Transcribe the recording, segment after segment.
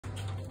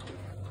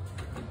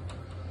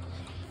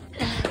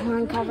We're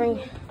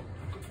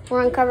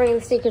uncovering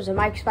the secrets of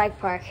Mike's Bike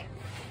Park.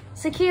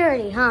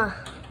 Security, huh?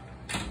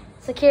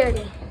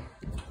 Security.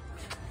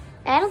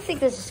 I don't think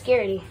this is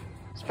security.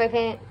 Spray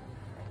paint.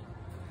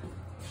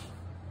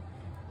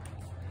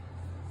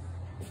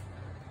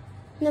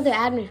 Another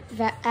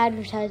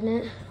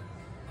advertisement.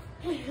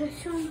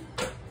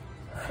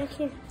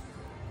 Okay.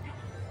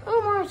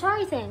 Oh, more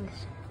Atari things.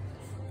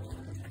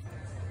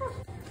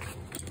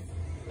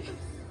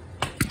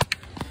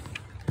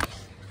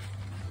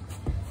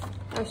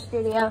 Our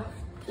studio.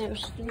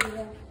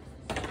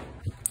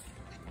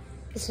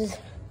 This is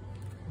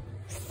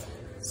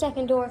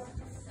second door.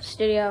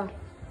 Studio.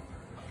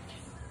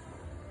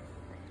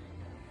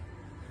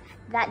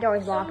 That door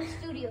is locked.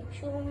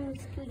 Show them the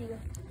studio.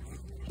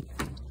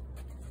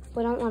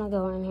 We don't want to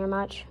go in here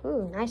much.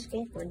 Ooh, nice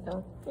skateboard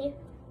though. Yeah.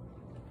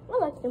 I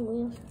like the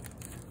wheels.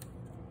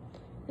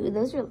 Ooh,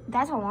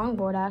 that's a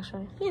longboard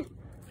actually. Yeah.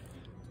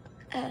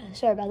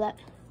 Sorry about that.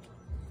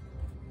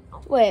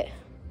 Wait.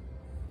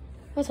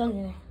 What's on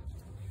here?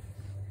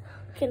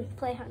 Can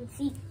play hide and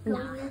seek.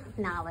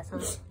 Nah, that's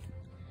not.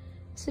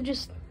 So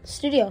just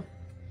studio.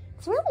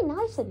 It's really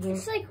nice in here.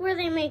 It's like where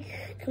they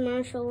make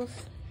commercials.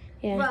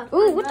 Yeah. Bruh,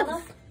 Ooh, what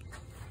the?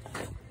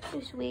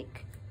 This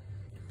week.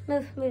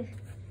 Move.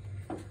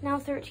 Now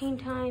 13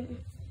 time.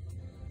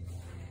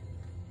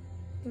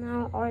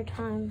 Now our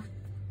time.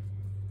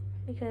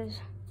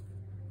 Because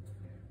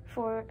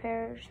 4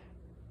 repairs.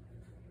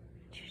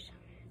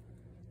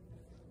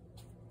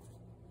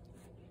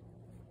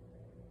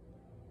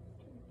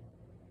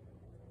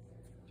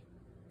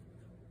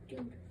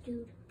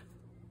 Dude.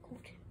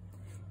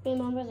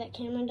 Remember that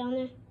camera down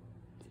there?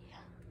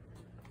 Yeah.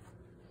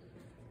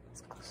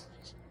 Let's close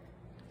this.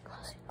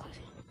 Close it.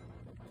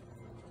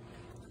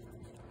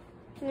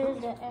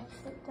 There's the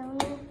exit down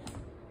there.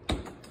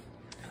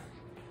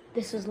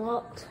 This is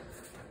locked.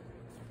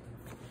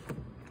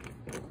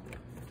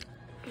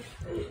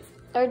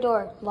 Third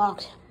door,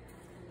 locked.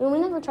 We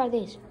never tried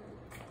these.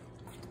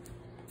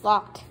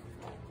 Locked.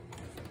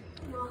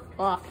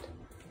 Locked.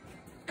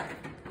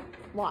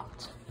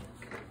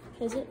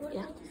 Is it?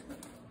 Yeah.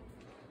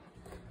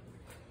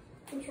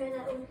 Can you try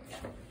that one?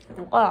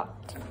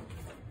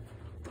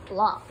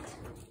 Locked.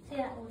 See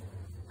that one?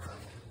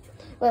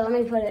 Wait, let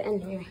me put it in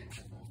here.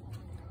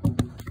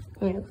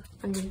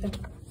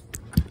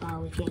 Oh,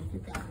 we can't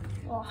put that.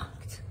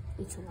 Locked.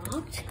 It's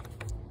locked.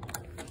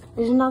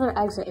 There's another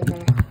exit in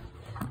there.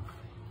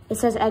 It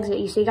says exit,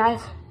 you see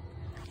guys?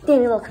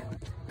 Danny, look.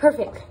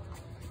 Perfect.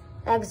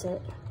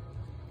 Exit.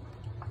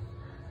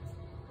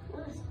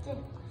 What is this?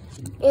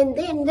 And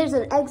then there's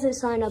an exit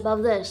sign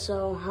above this,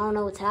 so I don't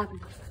know what's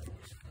happening.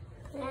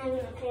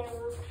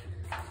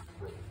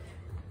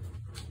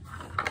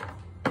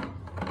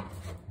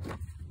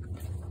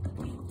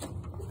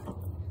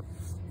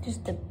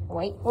 Just the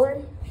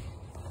whiteboard,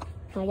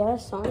 I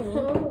guess. I don't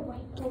know.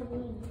 What the whiteboard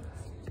means?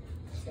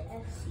 The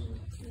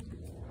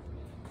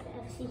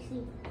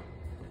FCC.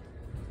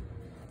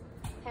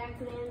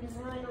 Pac-Man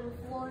design on the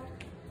floor.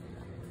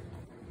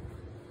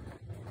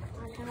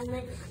 On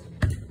helmets.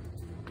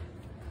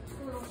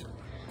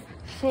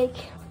 Fake.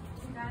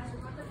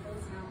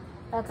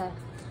 Okay.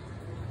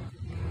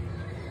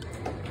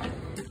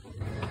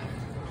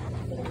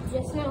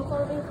 Just now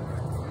clothing.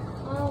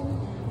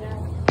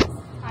 Yeah.